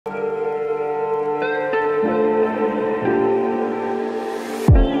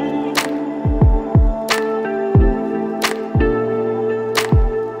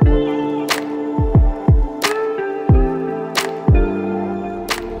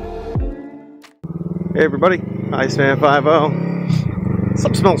Hey everybody, Iceman50.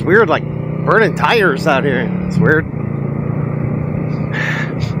 Something smells weird, like burning tires out here. It's weird.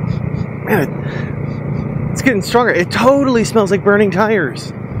 Man, it's getting stronger. It totally smells like burning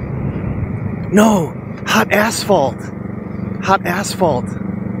tires. No, hot asphalt. Hot asphalt.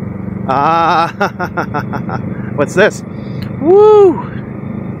 What's this? Woo!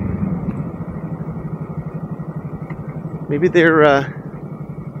 Maybe they're,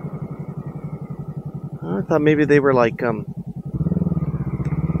 I thought maybe they were like,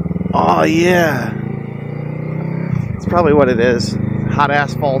 oh yeah. It's probably what it is. Hot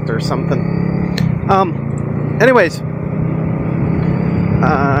asphalt or something. Anyways,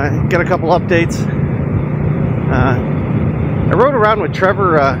 got a couple updates. I rode around with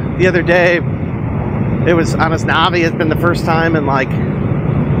Trevor the other day. It was on his Navi. It's been the first time in like,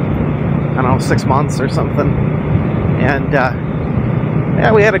 I don't know, 6 months or something. And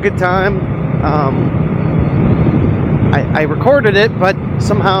yeah, we had a good time. I recorded it, but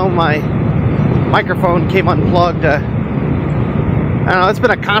somehow my microphone came unplugged. I don't know, it's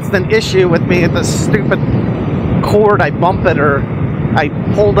been a constant issue with me at this stupid cord. I bump it or I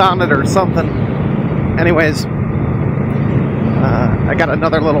hold on it or something. Anyways, I got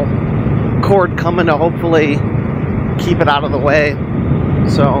another little cord coming to hopefully keep it out of the way.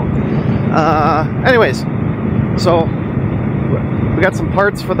 So, anyways, so we got some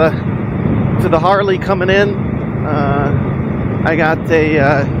parts for the Harley coming in. I got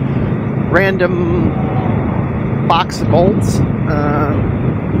a random box of bolts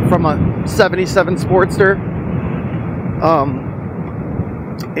from a 77 Sportster,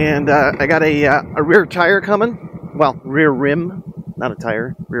 and I got a rear tire coming. Well, rear rim, not a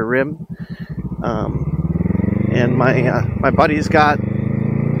tire, rear rim. And my buddy's got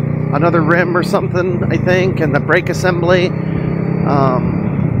another rim or something, I think, and the brake assembly.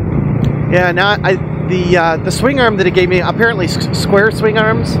 Yeah, now the swing arm that he gave me, apparently square swing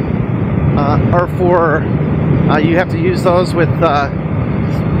arms are for, you have to use those with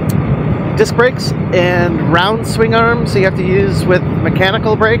disc brakes, and round swing arms you have to use with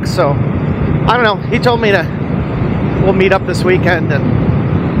mechanical brakes. So I don't know, he told me we'll meet up this weekend, and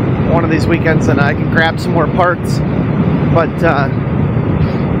one of these weekends, and I can grab some more parts. But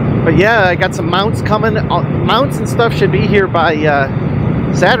yeah, I got some mounts coming. Mounts and stuff should be here by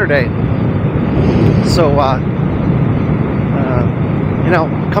Saturday. So, you know,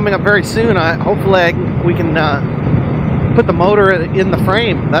 coming up very soon. Hopefully we can put the motor in the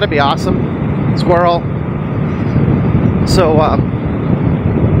frame. That'd be awesome. Squirrel. So,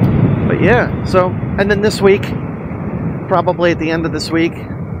 but yeah. So, and then this week, probably at the end of this week.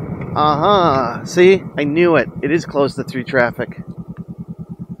 See, I knew it. It is closed to through traffic.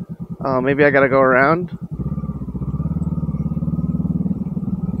 Maybe I gotta go around.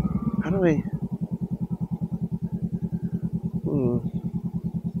 How do we?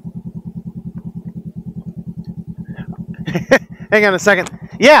 Hang on a second.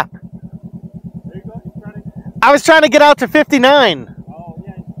 Yeah. There you go. I was trying to get out to 59. Oh,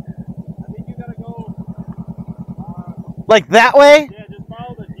 yeah. I think you gotta go. Like that way? Yeah, just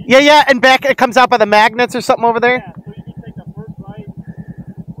follow the Jeep. Yeah, and back it comes out by the magnets or something over there? Yeah, so you can take the first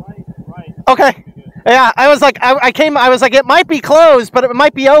right. Okay. Yeah, I was like, I was like, it might be closed, but it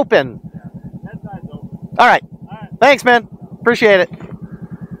might be open. Yeah, that side's open. All right. Thanks, man. Appreciate it.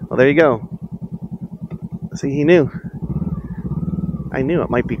 Well, there you go. See, he knew. I knew it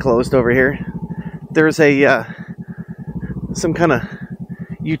might be closed over here. There's a some kind of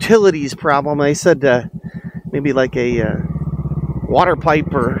utilities problem. I said maybe like a water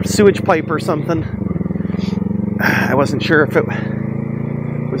pipe or sewage pipe or something. I wasn't sure if it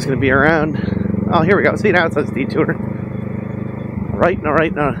was going to be around. Oh, here we go. See, now it says detour. Right and a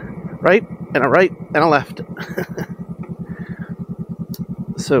right and a right and a right and a left.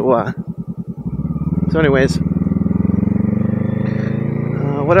 So anyways,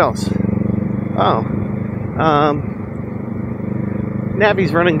 what else? Oh,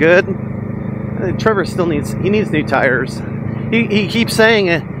 Navi's running good. Trevor still needs new tires. He keeps saying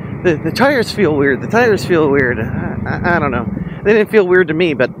the tires feel weird. The tires feel weird. I don't know. They didn't feel weird to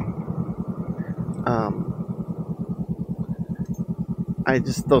me, but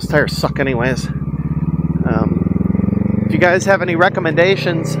those tires suck anyways. If you guys have any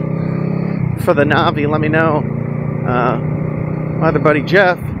recommendations for the Navi, let me know. My other buddy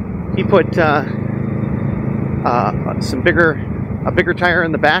Jeff, he put a bigger tire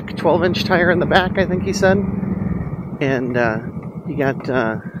in the back, 12-inch tire in the back, I think he said, and he got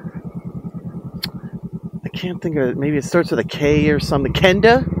I can't think of it. Maybe it starts with a K or something.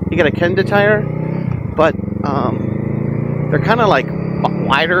 Kenda. He got a Kenda tire, but they're kind of like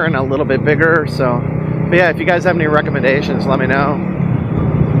wider and a little bit bigger, so But yeah, if you guys have any recommendations, let me know.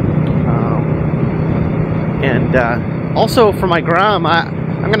 And also for my Grom,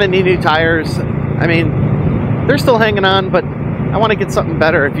 I'm going to need new tires. I mean, they're still hanging on, but I want to get something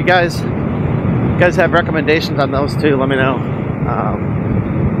better. If you guys have recommendations on those too, let me know.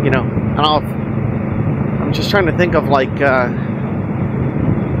 You know, and I'm just trying to think of like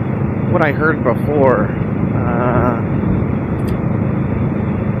what I heard before.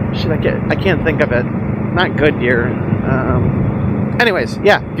 Shit, I can't think of it. Not Goodyear. Anyways,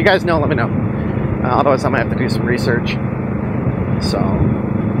 yeah, if you guys know, let me know. Otherwise, I'm gonna have to do some research. So,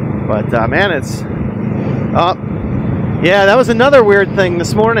 but man, it's yeah, that was another weird thing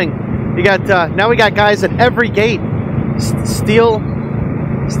this morning. You got now we got guys at every gate, steel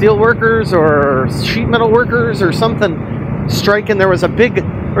workers or sheet metal workers or something striking. There was a big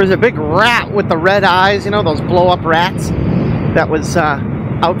rat with the red eyes, you know, those blow up rats that was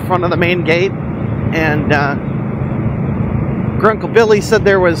out front of the main gate. And Grunkle Billy said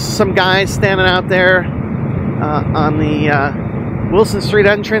there was some guy standing out there on the Wilson Street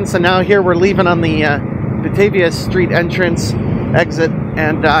entrance, and now here we're leaving on the Batavia Street entrance exit,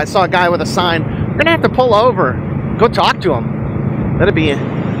 and I saw a guy with a sign. We're gonna have to pull over, go talk to him. That'd be,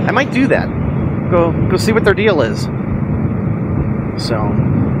 I might do that. Go see what their deal is. So,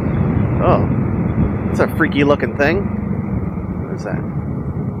 oh, it's a freaky looking thing. What is that?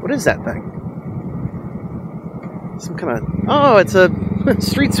 What is that thing? Some kind of, oh, it's a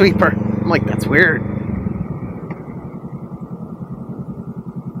street sweeper. I'm like, that's weird.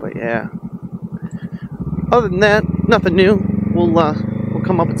 But yeah. Other than that, nothing new. We'll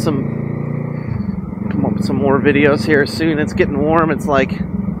come up with some more videos here soon. It's getting warm. It's like,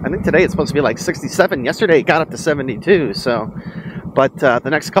 I think today it's supposed to be like 67. Yesterday it got up to 72. So, but the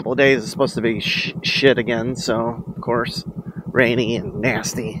next couple of days is supposed to be shit again. So, of course, rainy and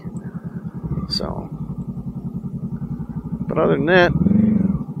nasty. So, but other than that,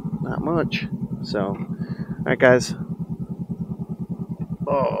 not much. So, all right, guys.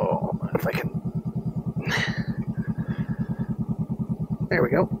 Oh, if I can. There we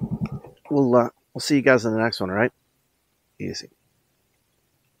go. We'll see you guys in the next one, all right? Easy.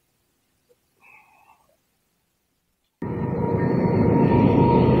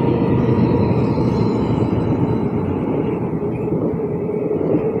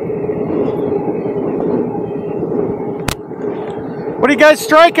 What are you guys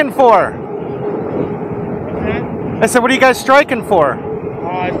striking for? I said, what are you guys striking for?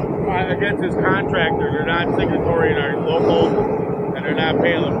 Against this contractor. They're not signatory in our locals, and they're not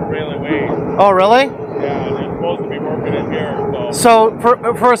paying the prevailing wage. Oh, really? Yeah, they're supposed to be working in here. So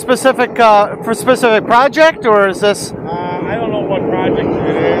for a specific project, or is this? I don't know what project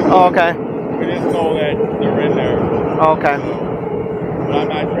it is. Oh, okay. We just know that they're in there. Oh, okay. But I'm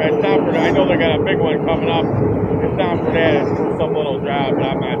not sure. It's not for. I know they got a big one coming up. It's not for that. It's for some little job, but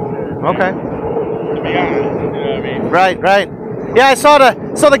I'm not sure. Okay. To be honest, you know what I mean? Right, right. Yeah, I saw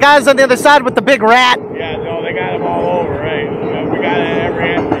the guys on the other side with the big rat. Yeah, no, they got them all over, right? We got it at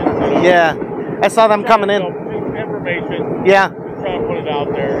every entrance. You know? Yeah, I saw them coming in. Information. Yeah. Just trying to put it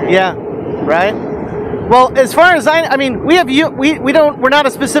out there. Yeah, right. Well, as far as I mean, we're not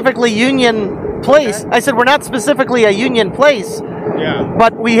a specifically union place. Okay. I said we're not specifically a union place. Yeah.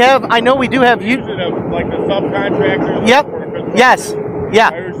 But we have. I know we do have. Like the subcontractors. Yep. Yes. Yeah.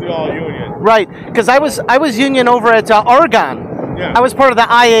 They're usually all union. Right, because I was union over at Oregon. Yeah. I was part of the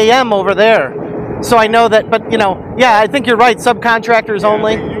IAM over there, so I know that. But you know, yeah, I think you're right. Subcontractors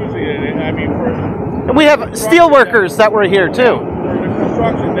only. Usually, I mean, we have steel workers that were here too. For the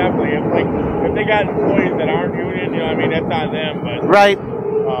construction, definitely. If they got employees that aren't union, you know, I mean, that's on them. But right.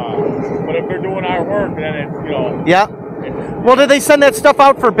 But if they're doing our work, then it's, you know. Yeah. Well, did they send that stuff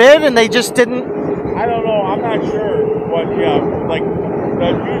out for bid and they just didn't? I don't know. I'm not sure. But yeah, like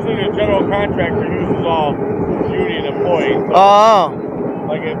usually the general contractor uses all union employees. So, oh.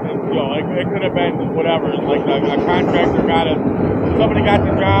 Like it could have been whatever. Like a contractor somebody got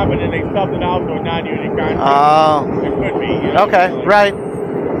the job and then they subbed it out to a non-union contractor. Oh. It could be. You know, okay. like, right.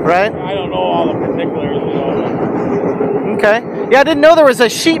 Right. I don't know all the particulars. You know. Okay. Yeah, I didn't know there was a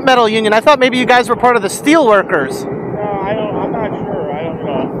sheet metal union. I thought maybe you guys were part of the steel workers. I'm not sure. I don't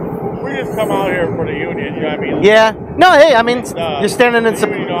know. We just come out here for the union. You know what I mean? Yeah. No, hey, I mean, you're standing in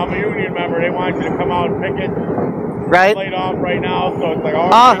some. You know, I'm a union member. They want you to come out and pick it. Right. Laid off right now, so it's like.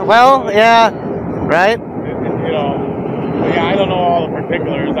 Oh, well, yeah. Right. You know, yeah, I don't know all the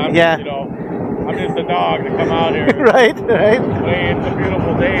particulars. I'm yeah. Just, you know, I'm just a dog to come out here. right. Right. Hey, it's a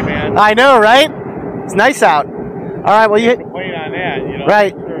beautiful day, man. I know, right? It's nice out. All right. Well, you. Complain on that, you know.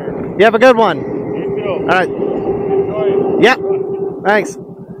 Right. Sure. You have a good one. You too. All right. Enjoy it. Yeah. Thanks.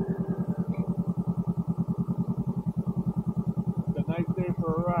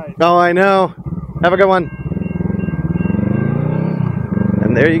 Oh, I know. Have a good one.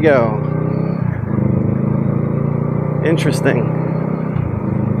 And there you go. Interesting.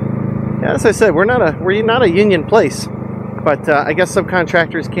 Yeah, as I said, we're not a union place, but I guess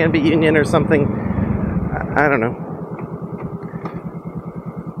subcontractors can be union or something. I don't know.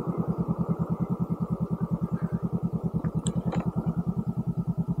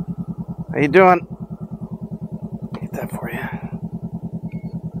 How you doing? Get that for you.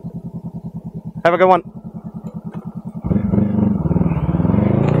 Have a good one.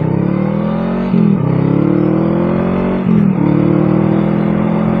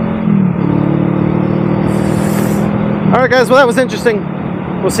 All right, guys. Well, that was interesting.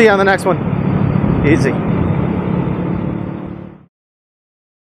 We'll see you on the next one. Easy.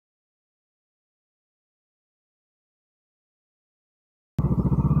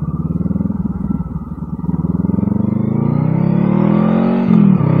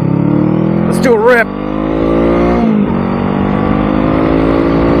 Let's do a rip.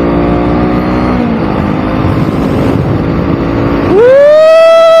 Woo!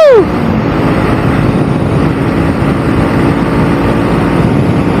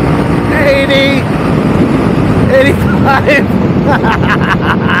 80, 85.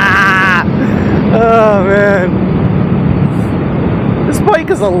 Oh man, this bike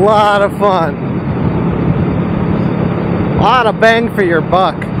is a lot of fun. A lot of bang for your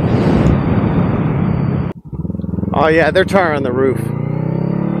buck. Oh yeah, they're tarring the roof.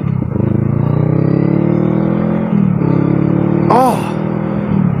 Oh,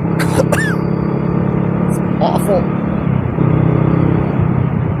 it's awful.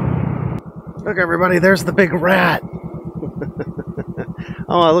 Look, everybody, there's the big rat.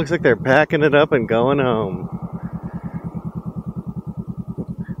 Oh, it looks like they're packing it up and going home.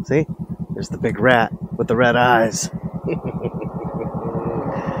 See? There's the big rat with the red eyes.